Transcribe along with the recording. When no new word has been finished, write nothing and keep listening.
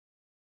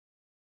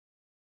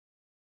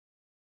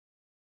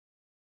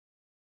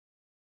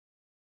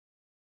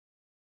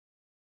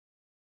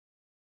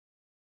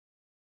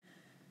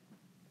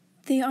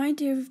The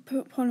idea of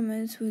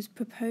polymers was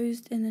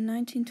proposed in the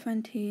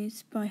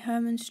 1920s by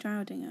Hermann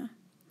Staudinger.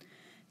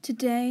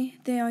 Today,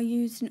 they are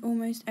used in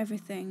almost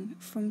everything,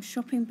 from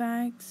shopping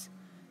bags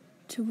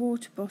to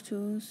water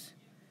bottles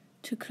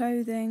to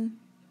clothing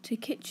to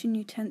kitchen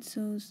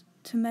utensils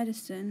to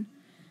medicine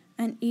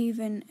and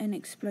even in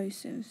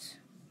explosives.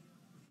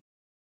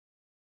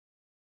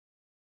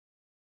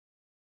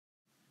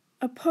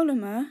 A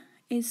polymer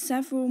is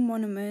several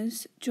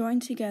monomers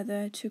joined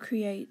together to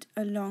create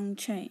a long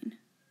chain.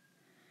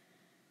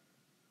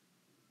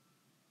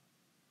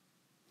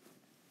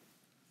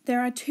 There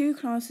are two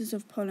classes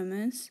of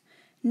polymers: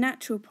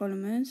 natural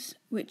polymers,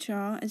 which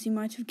are, as you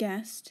might have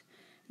guessed,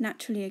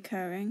 naturally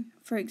occurring,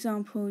 for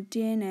example,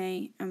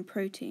 DNA and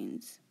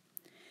proteins.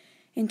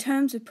 In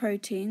terms of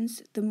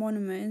proteins, the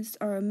monomers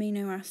are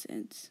amino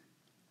acids.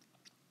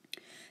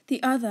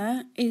 The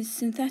other is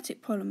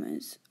synthetic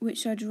polymers,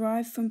 which are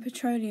derived from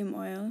petroleum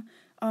oil,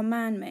 are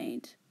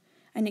man-made.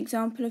 An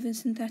example of a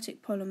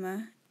synthetic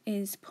polymer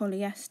is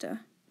polyester.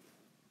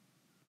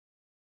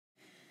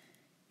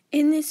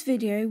 In this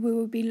video, we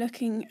will be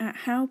looking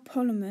at how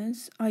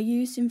polymers are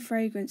used in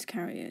fragrance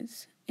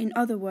carriers. In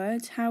other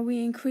words, how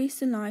we increase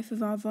the life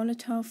of our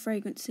volatile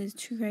fragrances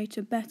to create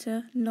a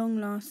better,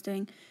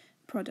 long-lasting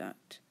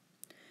product.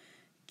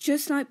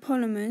 Just like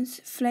polymers,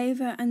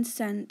 flavour and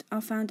scent are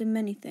found in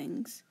many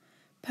things: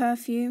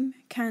 perfume,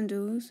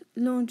 candles,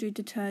 laundry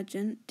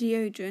detergent,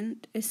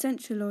 deodorant,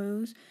 essential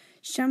oils,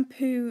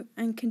 shampoo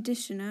and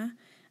conditioner,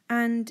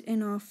 and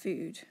in our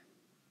food.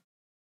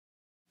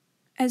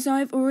 As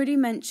I've already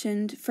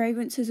mentioned,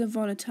 fragrances are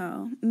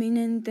volatile,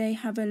 meaning they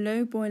have a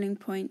low boiling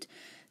point,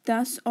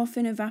 thus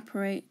often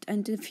evaporate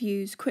and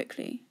diffuse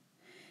quickly.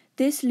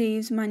 This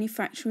leaves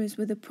manufacturers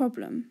with a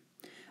problem.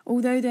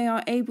 Although they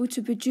are able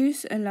to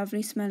produce a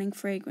lovely smelling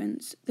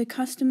fragrance, the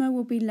customer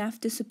will be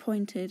left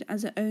disappointed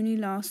as it only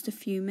lasts a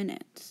few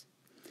minutes.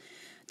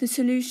 The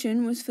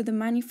solution was for the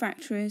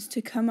manufacturers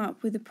to come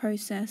up with a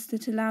process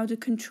that allowed a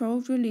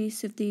controlled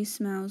release of these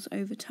smells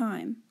over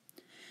time,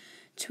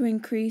 to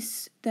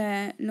increase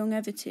their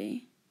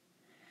longevity.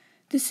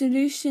 The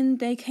solution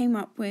they came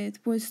up with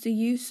was the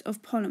use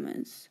of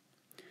polymers.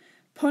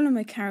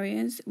 Polymer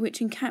carriers, which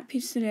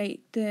encapsulate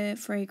the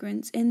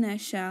fragrance in their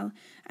shell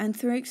and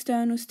through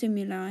external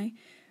stimuli,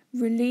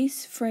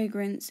 release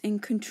fragrance in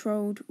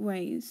controlled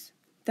ways,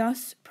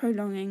 thus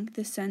prolonging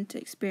the scent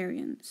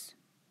experience.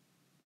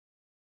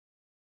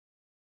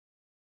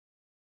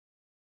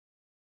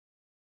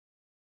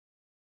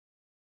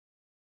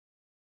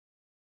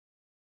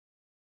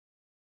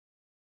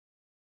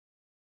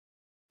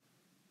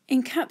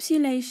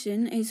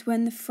 Encapsulation is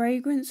when the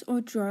fragrance or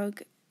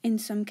drug, in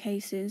some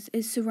cases,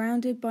 is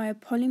surrounded by a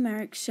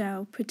polymeric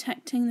shell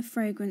protecting the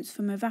fragrance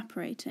from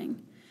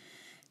evaporating.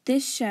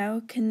 This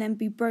shell can then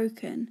be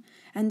broken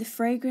and the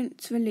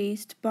fragrance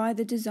released by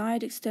the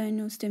desired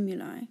external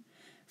stimuli,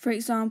 for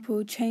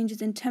example,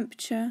 changes in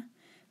temperature,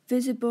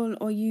 visible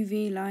or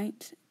UV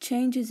light,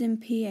 changes in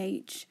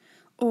pH,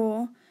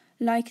 or,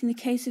 like in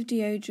the case of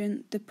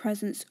deodorant, the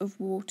presence of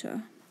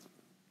water.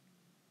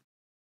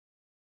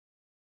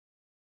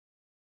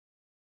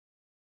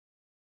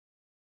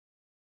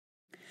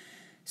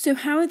 So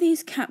how are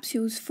these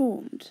capsules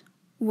formed?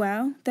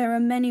 Well, there are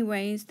many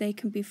ways they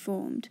can be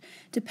formed,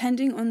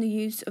 depending on the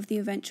use of the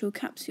eventual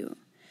capsule.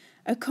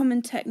 A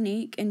common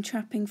technique in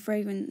trapping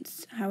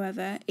fragrance,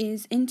 however,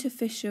 is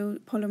interfacial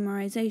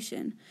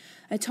polymerization,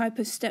 a type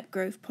of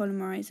step-growth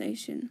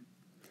polymerization.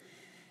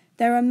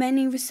 There are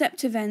many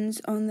receptive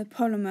ends on the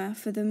polymer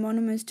for the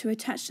monomers to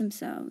attach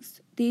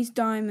themselves. These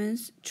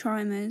dimers,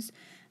 trimers,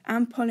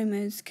 and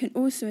polymers can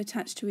also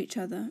attach to each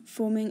other,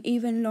 forming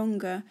even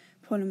longer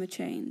polymer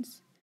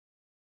chains.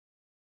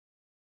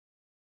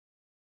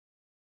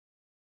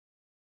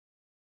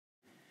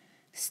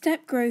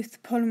 Step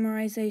growth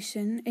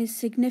polymerization is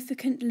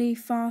significantly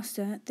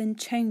faster than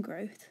chain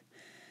growth,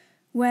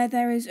 where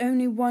there is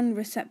only one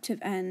receptive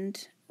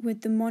end,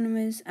 with the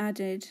monomers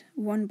added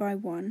one by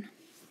one.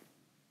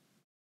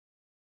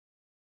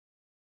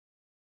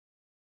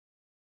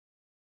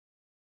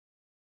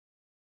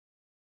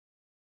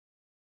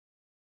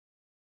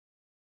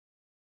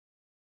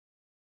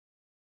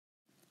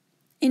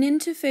 In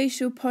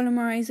interfacial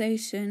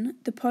polymerization,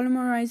 the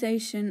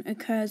polymerization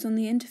occurs on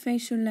the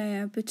interfacial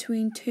layer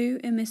between two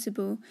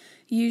immiscible,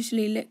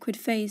 usually liquid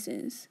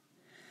phases.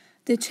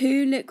 The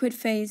two liquid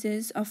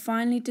phases are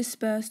finely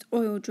dispersed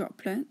oil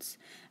droplets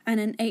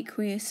and an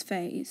aqueous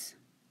phase.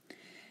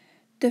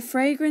 The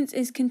fragrance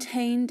is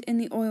contained in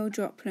the oil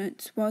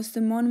droplets, whilst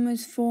the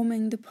monomers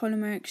forming the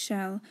polymeric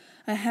shell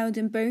are held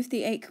in both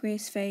the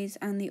aqueous phase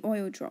and the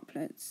oil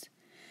droplets.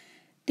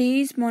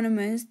 These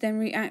monomers then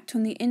react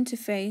on the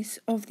interface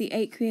of the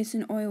aqueous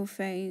and oil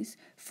phase,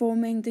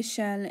 forming the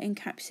shell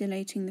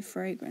encapsulating the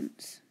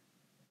fragrance.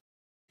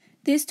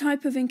 This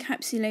type of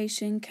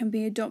encapsulation can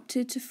be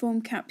adopted to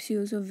form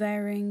capsules of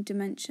varying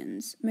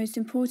dimensions, most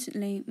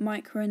importantly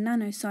micro and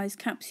nano-sized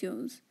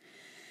capsules,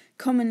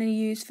 commonly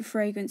used for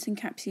fragrance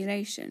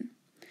encapsulation.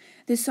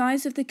 The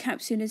size of the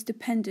capsule is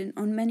dependent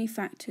on many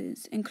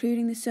factors,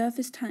 including the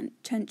surface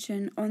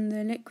tension on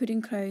the liquid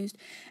enclosed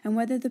and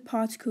whether the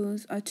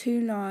particles are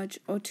too large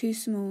or too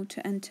small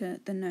to enter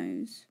the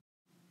nose.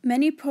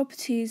 Many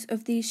properties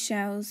of these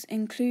shells,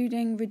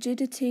 including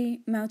rigidity,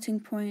 melting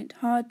point,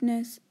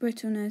 hardness,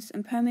 brittleness,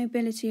 and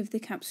permeability of the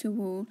capsule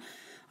wall,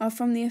 are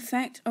from the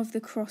effect of the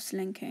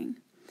cross-linking.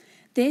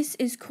 This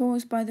is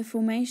caused by the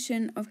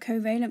formation of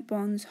covalent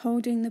bonds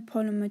holding the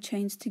polymer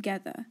chains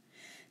together.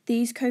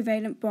 These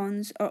covalent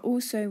bonds are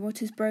also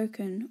what is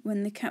broken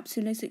when the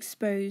capsule is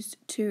exposed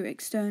to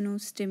external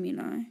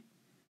stimuli.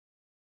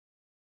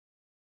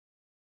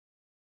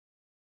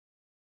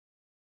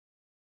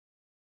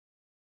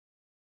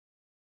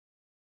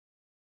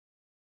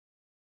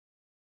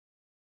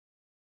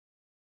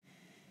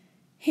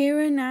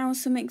 Here are now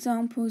some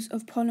examples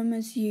of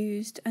polymers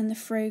used and the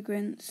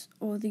fragrance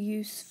or the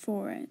use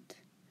for it.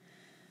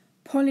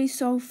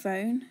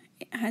 Polysulfone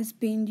has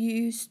been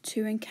used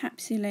to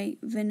encapsulate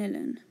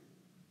vanillin.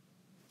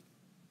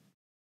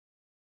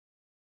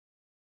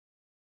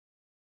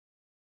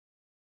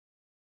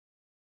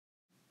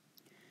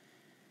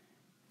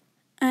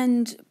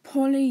 And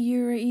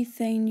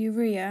polyurethane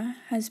urea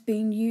has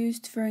been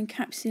used for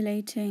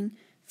encapsulating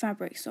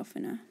fabric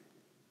softener.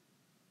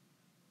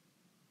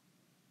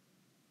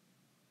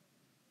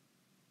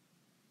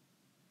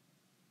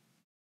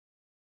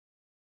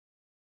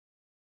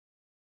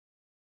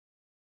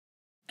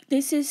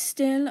 This is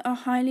still a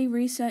highly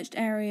researched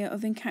area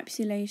of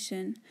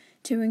encapsulation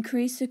to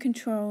increase the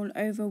control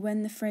over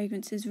when the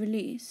fragrance is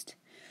released.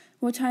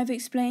 What I have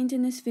explained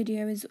in this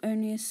video is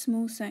only a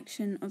small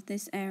section of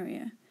this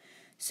area.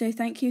 So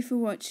thank you for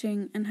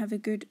watching and have a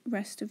good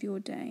rest of your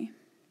day.